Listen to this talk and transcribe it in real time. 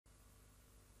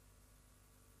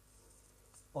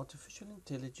Artificial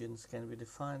intelligence can be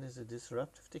defined as a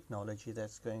disruptive technology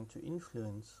that's going to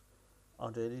influence our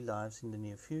daily lives in the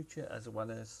near future as well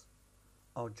as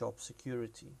our job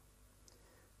security.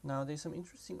 Now, there's some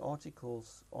interesting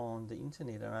articles on the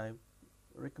internet, and I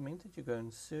recommend that you go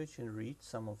and search and read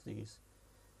some of these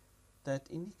that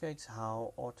indicates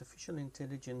how artificial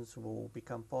intelligence will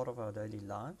become part of our daily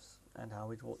lives and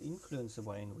how it will influence the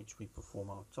way in which we perform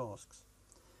our tasks.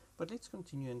 But let's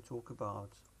continue and talk about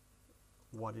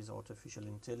what is artificial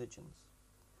intelligence.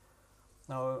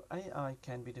 Now, AI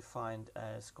can be defined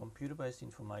as computer-based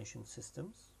information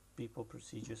systems, people,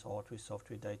 procedures, hardware,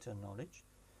 software, data, and knowledge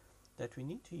that we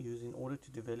need to use in order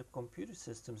to develop computer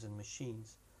systems and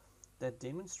machines that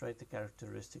demonstrate the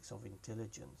characteristics of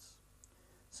intelligence.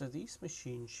 So these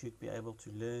machines should be able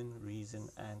to learn, reason,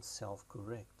 and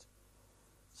self-correct.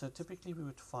 So typically we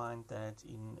would find that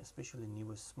in especially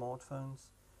newer smartphones,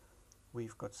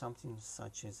 we've got something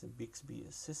such as a Bixby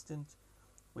assistant,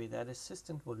 where that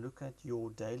assistant will look at your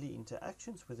daily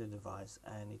interactions with the device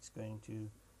and it's going to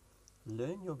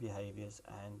learn your behaviors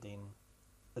and then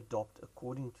adopt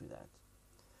according to that.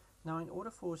 Now, in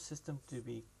order for a system to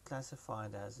be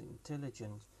classified as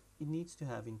intelligent, it needs to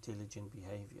have intelligent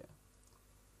behavior.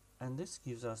 And this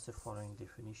gives us the following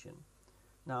definition.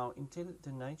 Now,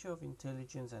 the nature of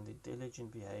intelligence and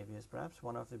intelligent behavior is perhaps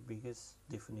one of the biggest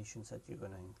definitions that you're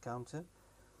going to encounter,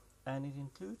 and it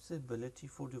includes the ability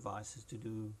for devices to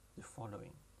do the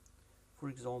following. For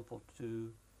example,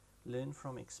 to learn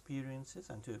from experiences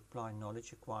and to apply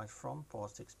knowledge acquired from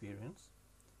past experience,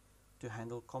 to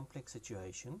handle complex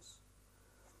situations,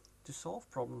 to solve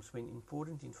problems when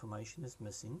important information is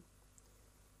missing,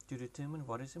 to determine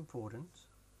what is important,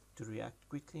 to react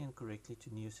quickly and correctly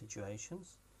to new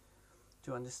situations,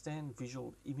 to understand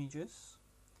visual images,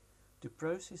 to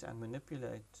process and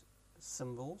manipulate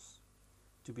symbols,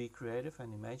 to be creative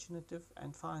and imaginative,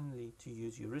 and finally to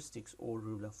use heuristics or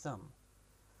rule of thumb.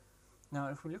 Now,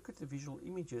 if we look at the visual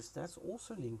images, that's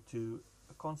also linked to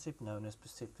a concept known as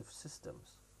perceptive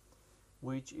systems,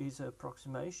 which is an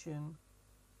approximation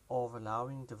of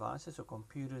allowing devices or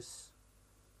computers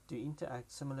to interact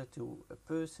similar to a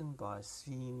person by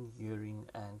seeing, hearing,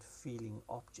 and feeling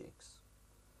objects.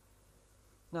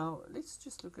 Now, let's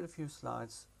just look at a few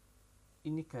slides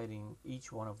indicating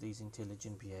each one of these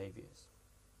intelligent behaviors.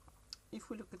 If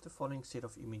we look at the following set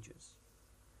of images,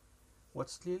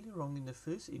 what's clearly wrong in the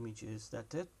first image is that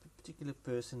particular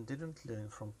person didn't learn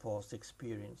from past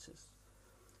experiences.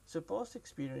 So past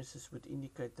experiences would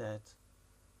indicate that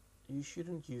you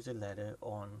shouldn't use a ladder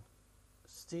on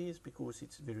stairs because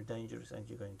it's very dangerous and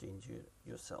you're going to injure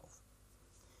yourself.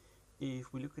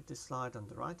 If we look at the slide on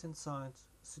the right hand side,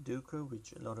 Sudoku,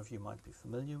 which a lot of you might be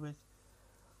familiar with,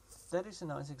 that is a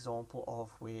nice example of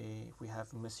where we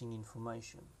have missing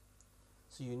information.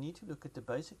 So you need to look at the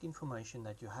basic information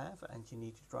that you have and you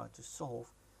need to try to solve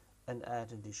and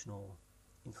add additional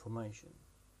information.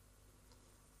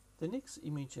 The next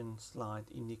image and slide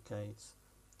indicates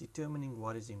determining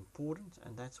what is important,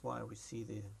 and that's why we see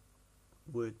the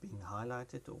word being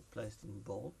highlighted or placed in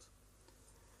bold.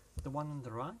 The one on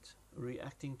the right,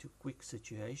 reacting to quick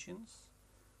situations.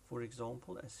 For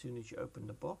example, as soon as you open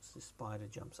the box, the spider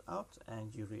jumps out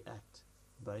and you react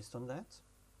based on that.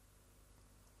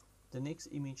 The next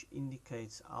image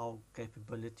indicates our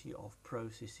capability of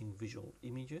processing visual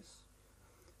images.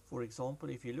 For example,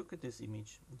 if you look at this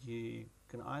image, you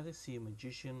can either see a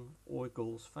magician or a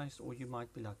girl's face, or you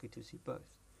might be lucky to see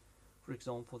both. For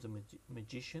example, the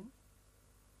musician,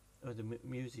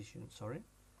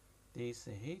 there's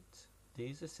the head,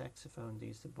 there's the saxophone,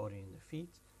 there's the body and the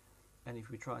feet. And if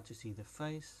we try to see the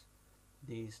face,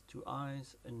 there's two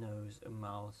eyes, a nose, a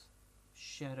mouth,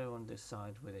 shadow on the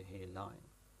side with a hairline.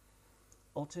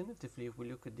 Alternatively, if we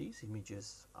look at these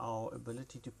images, our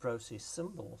ability to process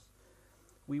symbols,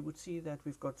 we would see that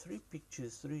we've got three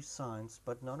pictures, three signs,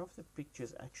 but none of the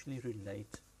pictures actually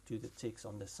relate to the text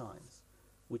on the signs,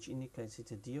 which indicates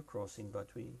it's a deer crossing,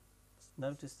 but we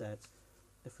notice that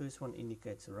the first one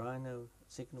indicates a rhino,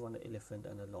 second one an elephant,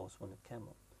 and the last one a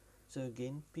camel. So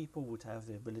again, people would have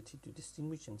the ability to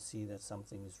distinguish and see that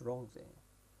something is wrong there.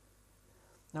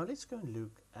 Now let's go and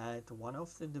look at one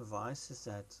of the devices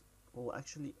that will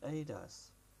actually aid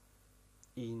us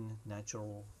in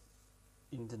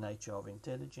the nature of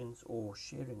intelligence or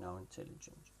sharing our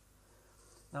intelligence.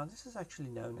 Now this is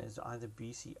actually known as either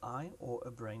BCI or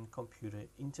a brain-computer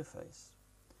interface.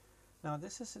 Now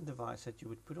this is a device that you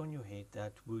would put on your head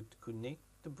that would connect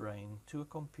the brain to a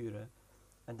computer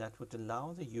and that would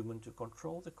allow the human to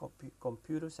control the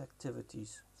computer's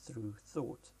activities through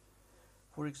thought.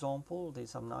 For example, there's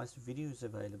some nice videos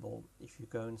available if you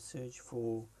go and search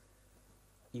for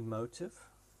emotive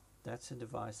That's a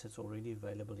device that's already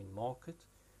available in market,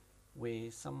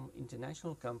 where some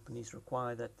international companies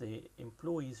require that their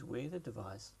employees wear the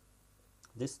device.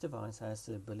 This device has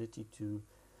the ability to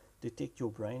detect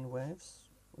your brain waves,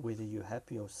 whether you're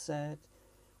happy or sad,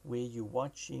 where you're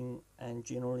watching, and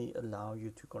generally allow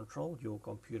you to control your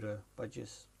computer by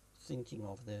just thinking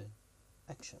of the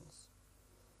actions.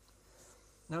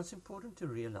 Now it's important to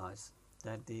realize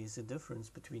that there is a difference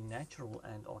between natural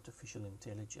and artificial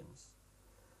intelligence.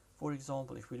 For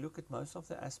example, if we look at most of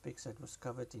the aspects that was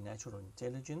covered in natural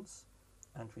intelligence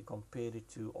and we compare it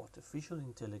to artificial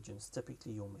intelligence,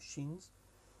 typically your machines,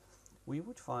 we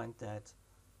would find that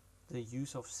the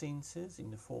use of sensors in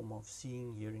the form of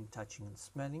seeing, hearing, touching and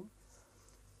smelling,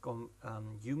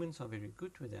 humans are very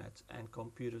good with that, and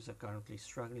computers are currently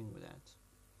struggling with that.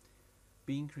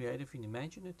 Being creative and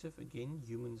imaginative, again,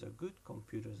 humans are good,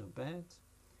 computers are bad.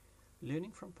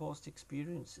 Learning from past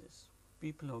experiences,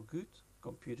 people are good,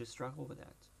 computers struggle with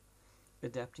that.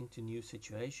 Adapting to new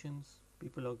situations,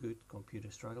 people are good,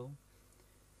 computers struggle.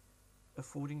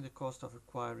 Affording the cost of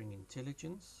acquiring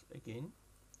intelligence, again,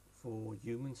 for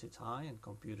humans it's high and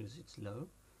computers it's low.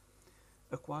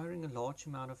 Acquiring a large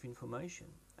amount of information,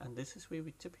 and this is where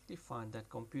we typically find that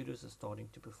computers are starting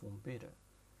to perform better.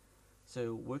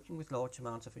 So working with large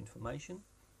amounts of information,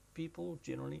 people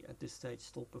generally at this stage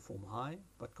still perform high,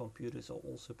 but computers are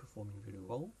also performing very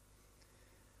well.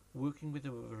 Working with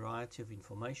a variety of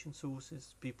information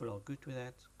sources, people are good with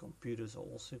that, computers are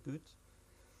also good.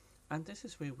 And this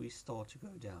is where we start to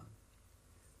go down.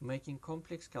 Making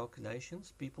complex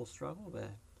calculations, people struggle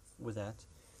with that,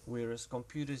 whereas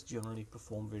computers generally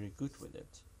perform very good with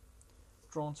it.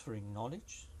 Transferring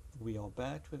knowledge, we are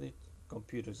bad with it,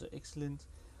 computers are excellent.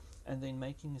 And then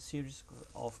making a series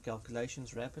of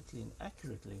calculations rapidly and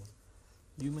accurately,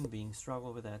 human beings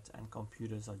struggle with that, and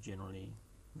computers are generally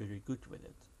very good with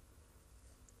it.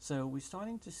 So we're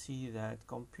starting to see that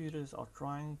computers are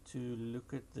trying to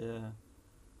look at the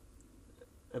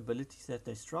abilities that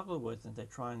they struggle with, and they're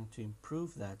trying to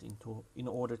improve that in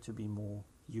order to be more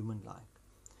human-like.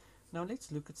 Now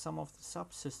let's look at some of the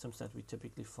subsystems that we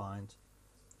typically find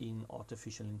in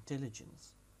artificial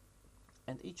intelligence.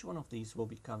 And each one of these will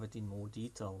be covered in more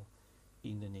detail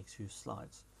in the next few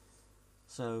slides.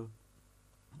 So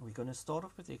we're going to start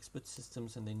off with expert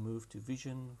systems and then move to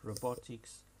vision,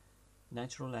 robotics,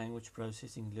 natural language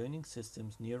processing, learning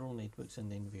systems, neural networks,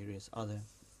 and then various other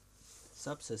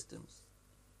subsystems.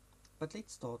 But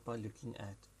let's start by looking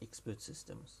at expert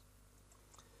systems.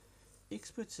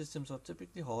 Expert systems are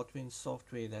typically hardware and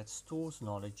software that stores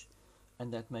knowledge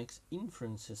and that makes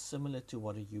inferences similar to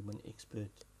what a human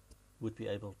expert would be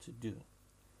able to do.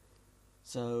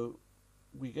 So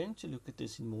we're going to look at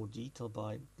this in more detail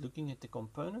by looking at the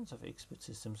components of expert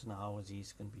systems and how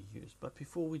these can be used. But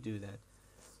before we do that,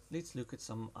 let's look at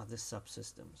some other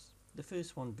subsystems. The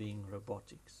first one being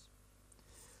robotics.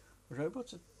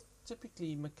 Robots are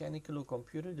typically mechanical or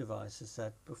computer devices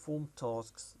that perform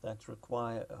tasks that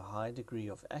require a high degree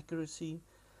of accuracy,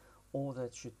 or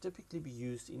that should typically be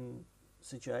used in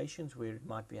situations where it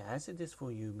might be hazardous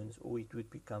for humans or it would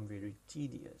become very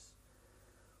tedious.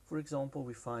 For example,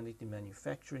 we find it in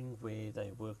manufacturing where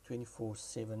they work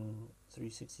 24/7,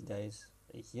 360 days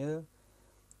a year,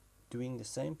 doing the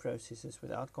same processes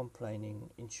without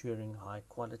complaining, ensuring high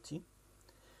quality.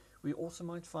 We also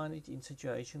might find it in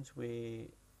situations where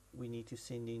we need to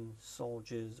send in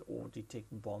soldiers or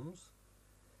detect bombs.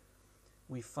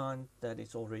 We find that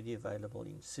it's already available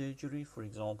in surgery. For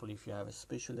example, if you have a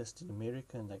specialist in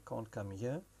America and they can't come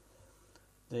here,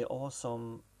 there are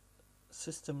some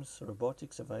systems,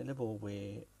 robotics available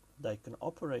where they can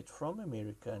operate from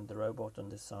America and the robot on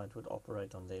this side would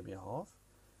operate on their behalf.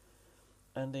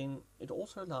 And then it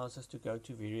also allows us to go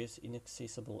to various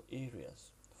inaccessible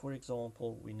areas. For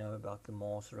example, we know about the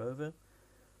Mars rover,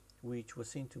 which was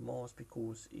sent to Mars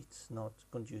because it's not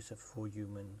conducive for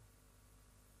human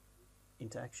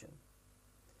interaction.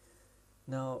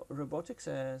 Now, robotics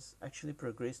has actually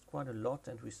progressed quite a lot,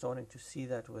 and we're starting to see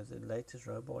that with the latest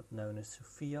robot known as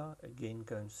Sophia. Again,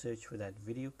 go and search for that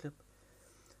video clip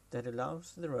that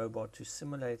allows the robot to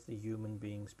simulate the human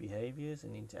being's behaviors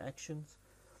and interactions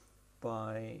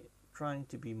by trying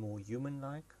to be more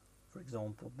human-like, for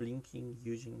example, blinking,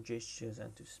 using gestures,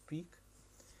 and to speak.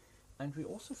 And we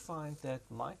also find that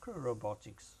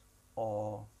micro-robotics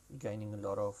are gaining a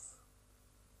lot of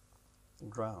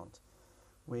ground,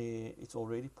 where it's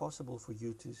already possible for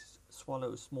you to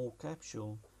swallow a small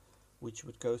capsule which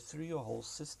would go through your whole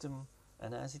system,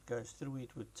 and as it goes through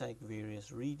it would take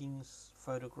various readings,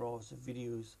 photographs,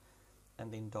 videos,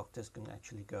 and then doctors can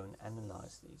actually go and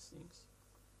analyze these things.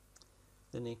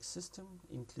 The next system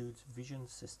includes vision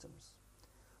systems.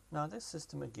 Now this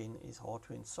system again is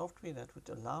hardware and software that would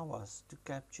allow us to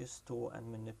capture, store and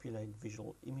manipulate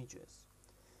visual images.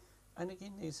 And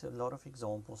again, there's a lot of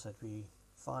examples that we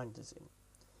find this in.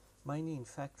 Mainly in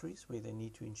factories where they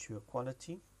need to ensure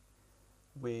quality,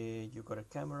 where you've got a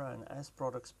camera and as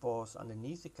products pass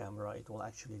underneath the camera, it will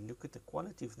actually look at the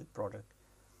quality of the product,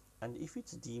 and if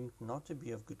it's deemed not to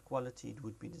be of good quality, it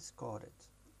would be discarded.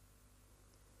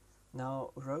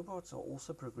 Now, robots are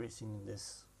also progressing in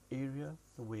this area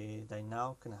where they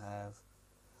now can have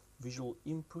visual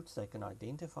inputs, they can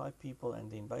identify people,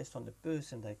 and then based on the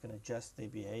person they can adjust their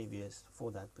behaviors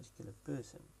for that particular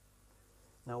person.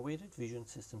 Now, where did vision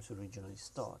systems originally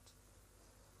start?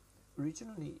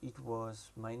 Originally it was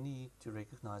mainly to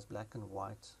recognize black and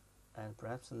white and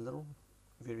perhaps a little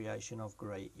variation of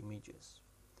grey images.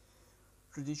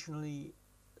 Traditionally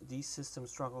these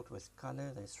systems struggled with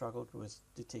color, they struggled with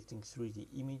detecting 3D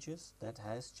images. That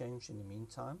has changed in the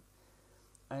meantime,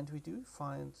 and we do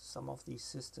find some of these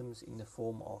systems in the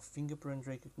form of fingerprint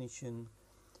recognition,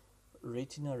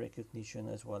 retina recognition,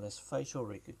 as well as facial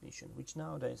recognition, which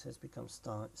nowadays has become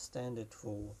standard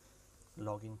for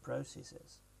login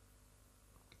processes.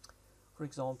 For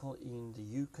example, in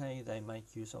the UK they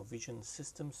make use of vision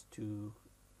systems to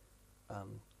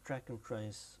track and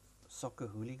trace soccer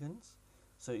hooligans.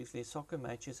 So if there's soccer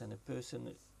matches and a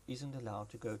person isn't allowed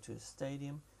to go to a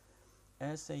stadium,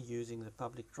 as they're using the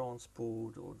public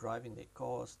transport or driving their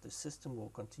cars, the system will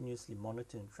continuously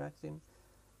monitor and track them,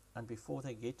 and before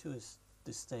they get to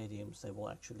the stadiums they will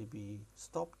actually be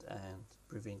stopped and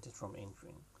prevented from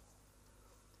entering.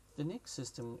 The next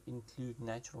system include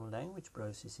natural language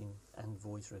processing and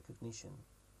voice recognition.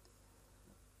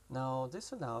 Now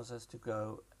this allows us to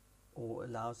go, or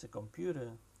allows the computer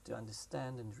to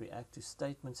understand and react to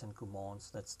statements and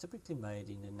commands that's typically made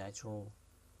in a natural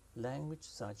language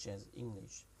such as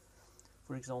English.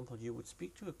 For example, you would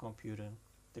speak to a computer,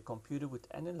 the computer would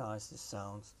analyze the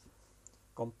sounds,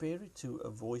 compare it to a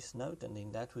voice note, and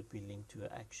then that would be linked to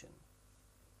an action.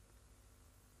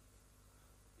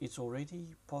 It's already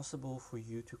possible for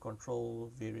you to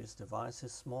control various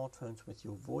devices, smartphones, with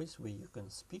your voice, where you can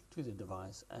speak to the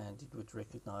device and it would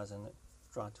recognize and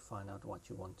try to find out what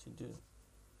you want to do.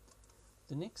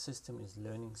 The next system is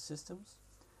learning systems.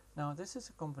 Now this is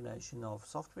a combination of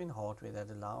software and hardware that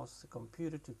allows the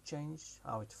computer to change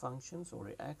how it functions or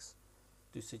reacts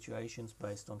to situations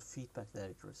based on feedback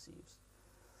that it receives.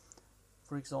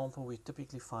 For example, we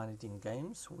typically find it in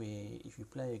games where if you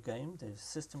play a game, the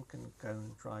system can go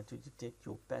and try to detect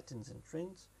your patterns and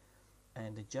trends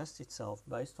and adjust itself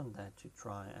based on that to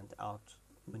try and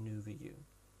outmaneuver you.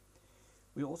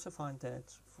 We also find that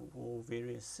for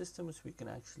various systems we can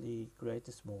actually create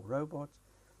a small robot,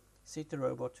 set the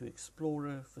robot to explore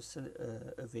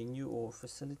a venue or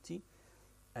facility,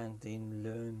 and then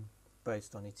learn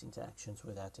based on its interactions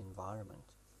with that environment.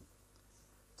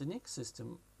 The next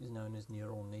system is known as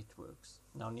neural networks.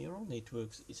 Now, neural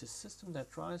networks is a system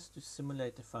that tries to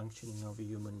simulate the functioning of a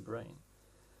human brain.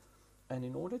 And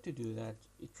in order to do that,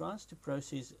 it tries to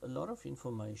process a lot of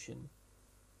information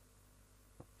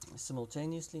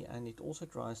simultaneously, and it also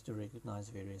tries to recognize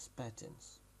various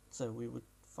patterns. So we would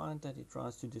find that it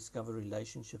tries to discover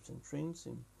relationships and trends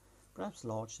in perhaps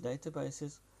large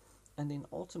databases, and then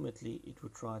ultimately it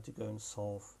would try to go and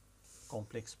solve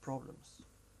complex problems.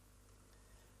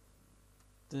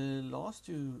 The last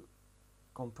two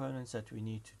components that we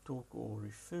need to talk or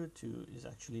refer to is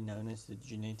actually known as the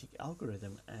genetic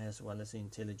algorithm as well as the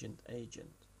intelligent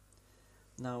agent.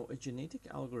 Now, a genetic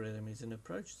algorithm is an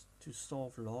approach to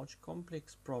solve large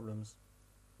complex problems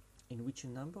in which a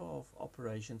number of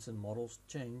operations and models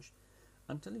change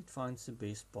until it finds the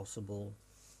best possible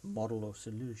model or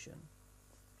solution.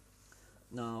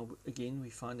 Now, again, we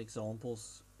find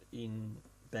examples in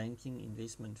banking,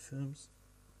 investment firms,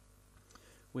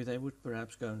 where they would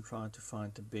perhaps go and try to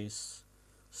find the best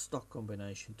stock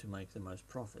combination to make the most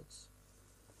profits.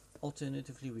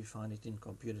 Alternatively, we find it in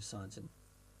computer science and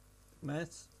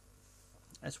maths,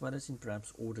 as well as in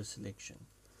perhaps order selection.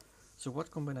 So what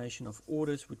combination of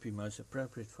orders would be most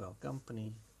appropriate for our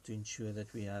company to ensure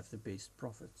that we have the best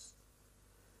profits?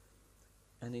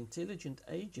 An intelligent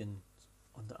agent,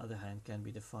 on the other hand, can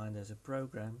be defined as a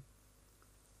program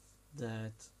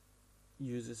that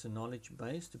uses a knowledge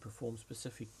base to perform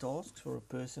specific tasks for a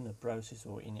person, a process,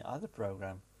 or any other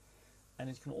program. And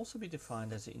it can also be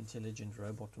defined as an intelligent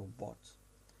robot or bot.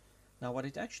 Now, what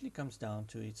it actually comes down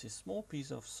to, it's a small piece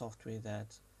of software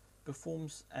that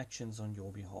performs actions on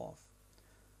your behalf.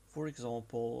 For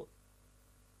example,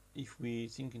 if we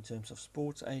think in terms of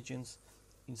sports agents,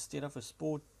 instead of a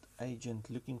sport agent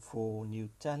looking for new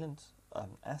talent,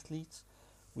 athletes,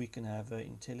 We can have an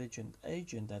intelligent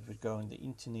agent that would go on the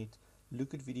internet,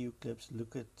 look at video clips,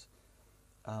 look at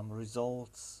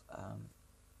results,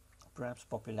 perhaps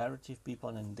popularity of people,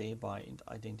 and thereby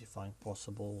identifying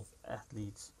possible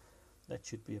athletes that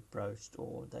should be approached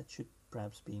or that should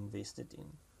perhaps be invested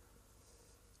in.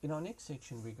 In our next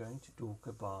section, we're going to talk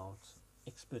about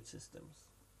expert systems.